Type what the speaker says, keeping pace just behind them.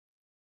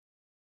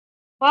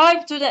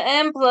5 to the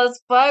n plus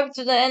 5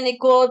 to the n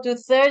equal to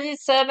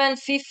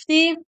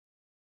 3750.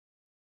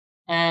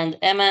 And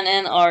m and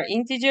n are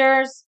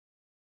integers.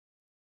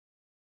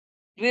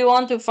 We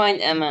want to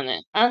find m and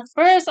n. And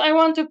first, I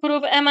want to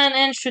prove m and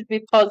n should be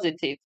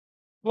positive.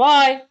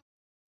 Why?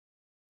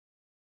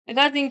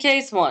 Because in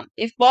case 1,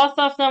 if both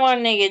of them are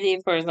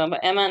negative, for example,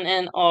 m and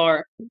n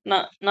are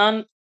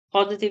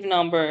non-positive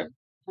number,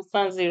 less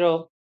than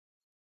 0,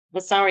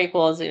 less than or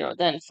equal 0,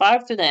 then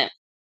 5 to the n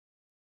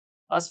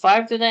plus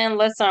 5 to the n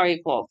less than or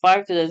equal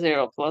 5 to the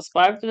 0 plus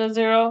 5 to the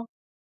 0,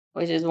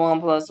 which is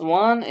 1 plus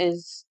 1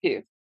 is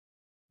 2.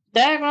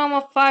 Diagram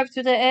of 5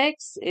 to the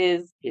x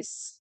is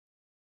this.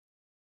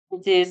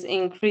 It is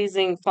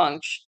increasing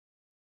function.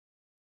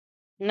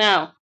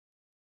 Now,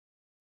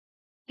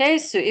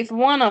 case 2, if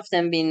one of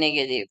them be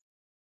negative,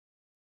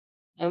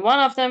 and one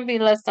of them be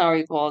less than or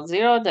equal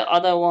 0, the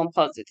other one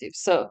positive.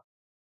 So,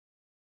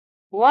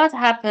 what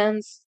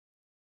happens?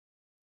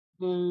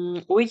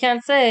 We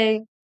can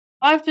say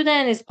 5 to the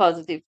n is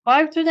positive.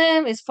 5 to the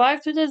m is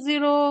 5 to the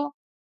 0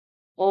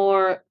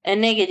 or a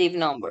negative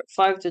number.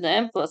 5 to the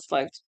n plus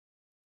 5.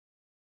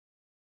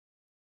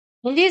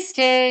 In this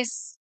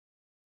case,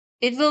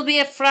 it will be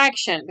a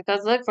fraction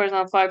because look, for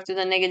example, 5 to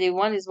the negative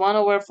 1 is 1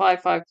 over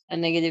 5, 5 to the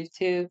negative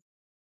 2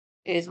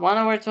 is 1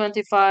 over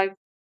 25.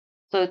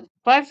 So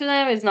 5 to the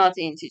n is not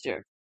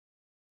integer.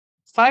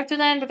 5 to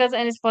the n, because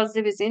n is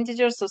positive, is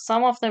integer, so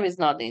some of them is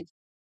not integer.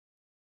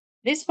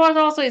 This part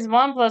also is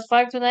 1 plus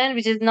 5 to the n,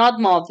 which is not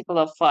multiple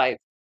of 5.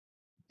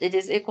 It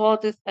is equal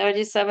to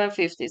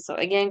 3750. So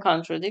again,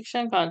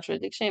 contradiction,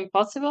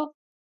 impossible.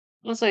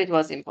 Also, it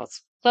was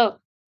impossible. So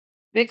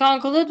we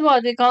conclude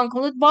what? We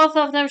conclude both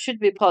of them should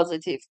be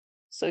positive.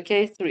 So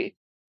case 3.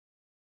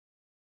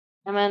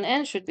 M and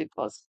n should be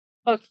positive.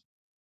 Okay.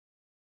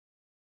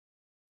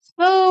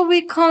 So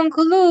we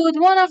conclude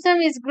one of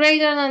them is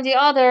greater than the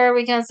other.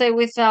 We can say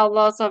without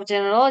loss of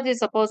generality,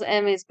 suppose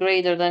m is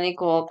greater than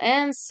equal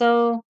n.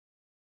 So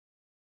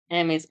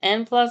m is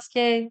n plus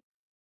k,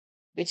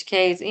 which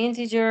k is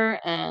integer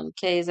and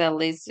k is at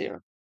least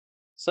 0.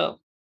 So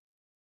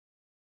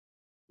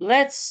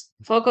let's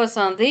focus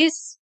on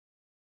this.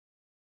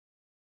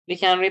 We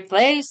can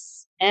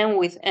replace m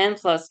with n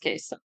plus k.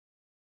 So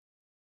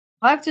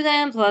 5 to the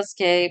n plus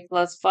k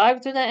plus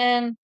 5 to the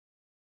n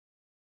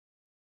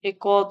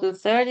equal to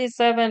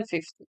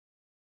 3750.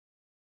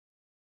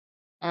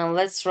 And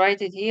let's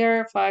write it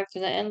here, 5 to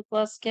the n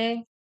plus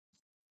k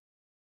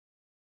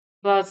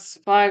plus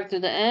 5 to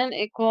the n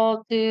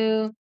equal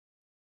to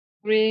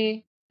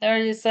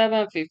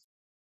 3750.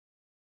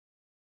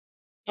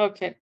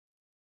 Okay.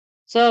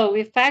 So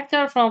we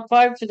factor from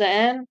 5 to the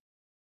n.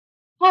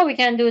 How we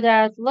can do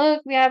that?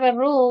 Look, we have a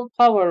rule,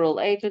 power rule.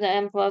 A to the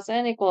n plus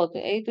n equal to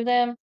a to the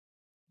m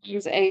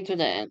is a to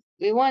the n.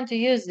 We want to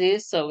use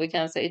this, so we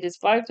can say it is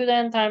 5 to the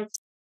n times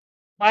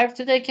 5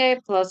 to the k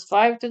plus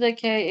 5 to the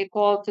k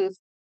equal to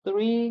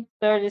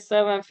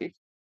 3750.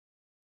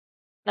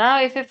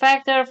 Now, if we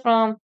factor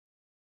from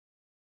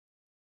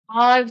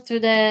 5 to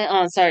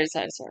the, sorry.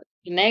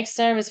 The next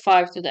term is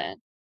 5 to the n.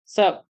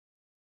 So,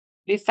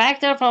 we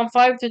factor from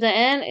 5 to the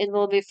n, it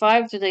will be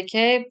 5 to the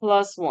k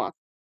plus 1.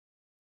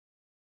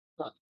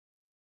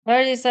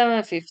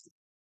 3750.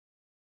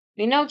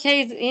 We know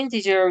k is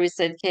integer, we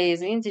said k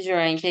is integer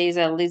and k is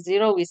at least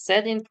 0, we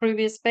said in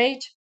previous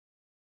page.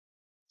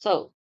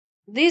 So,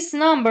 this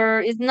number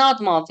is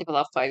not multiple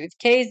of 5. If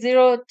k is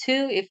 0,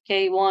 2, if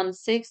k 1,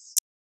 6,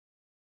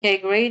 k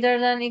greater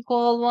than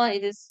equal 1,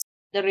 it is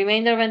the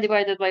remainder when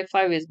divided by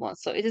 5 is 1.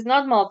 So, it is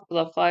not multiple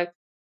of 5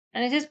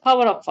 and it is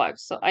power of 5.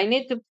 So, I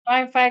need to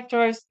prime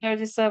factorize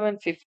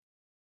 3750.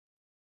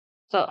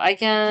 So I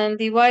can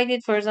divide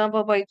it, for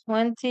example, by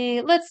 20.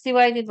 Let's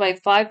divide it by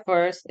 5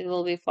 first. It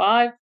will be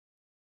 5.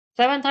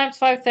 7 times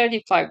 5,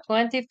 35.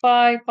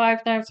 25.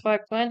 5 times 5,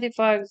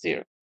 25,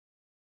 0.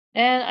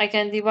 And I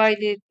can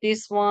divide it,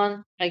 this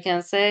one, I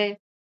can say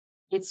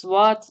it's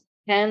what?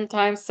 10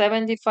 times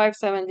 75.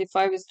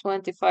 75 is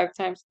 25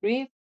 times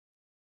 3.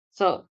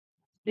 So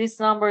this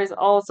number is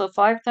also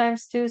 5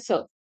 times 2.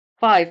 So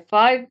 5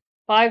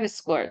 is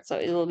squared. So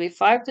it will be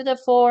 5 to the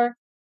 4.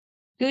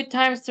 2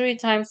 times 3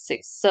 times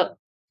 6. So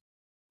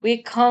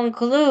we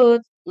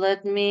conclude,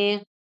 let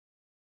me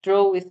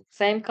draw with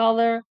same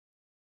color,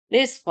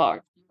 this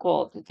part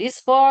equal to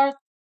this part,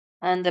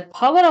 and the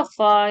power of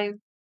 5,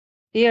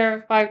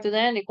 here 5 to the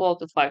n equal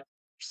to 5.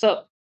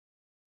 So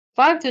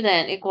 5 to the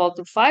n equal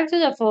to 5 to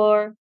the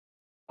 4,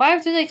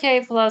 5 to the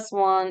k plus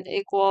 1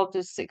 equal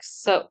to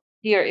 6. So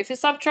here, if you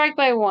subtract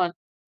by 1,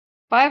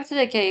 5 to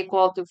the k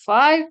equal to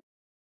 5,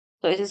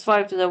 so it is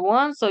 5 to the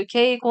 1, so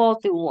k equal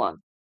to 1.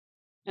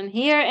 And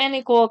here n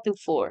equal to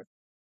 4.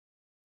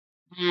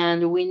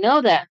 And we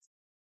know that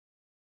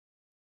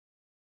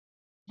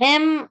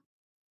m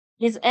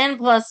is n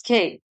plus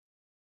k.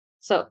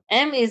 So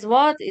m is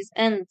what? Is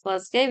n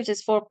plus k, which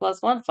is 4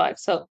 plus 1, 5.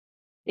 So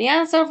the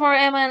answer for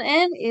m and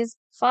n is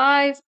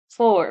 5,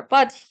 4.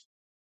 But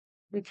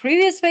in the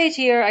previous page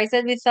here, I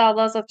said without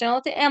loss of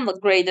generality, m was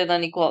greater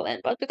than equal n.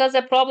 But because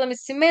the problem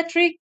is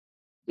symmetric,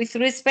 With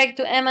respect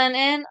to M and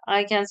N,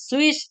 I can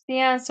switch the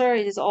answer.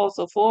 It is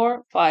also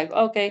 4, 5.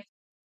 Okay.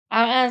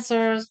 Our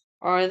answers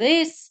are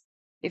this.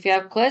 If you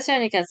have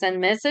question, you can send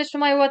message to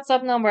my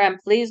WhatsApp number, and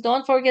please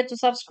don't forget to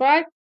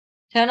subscribe,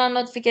 turn on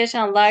notification,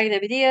 and like the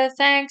video.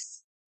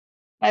 Thanks.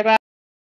 Bye bye.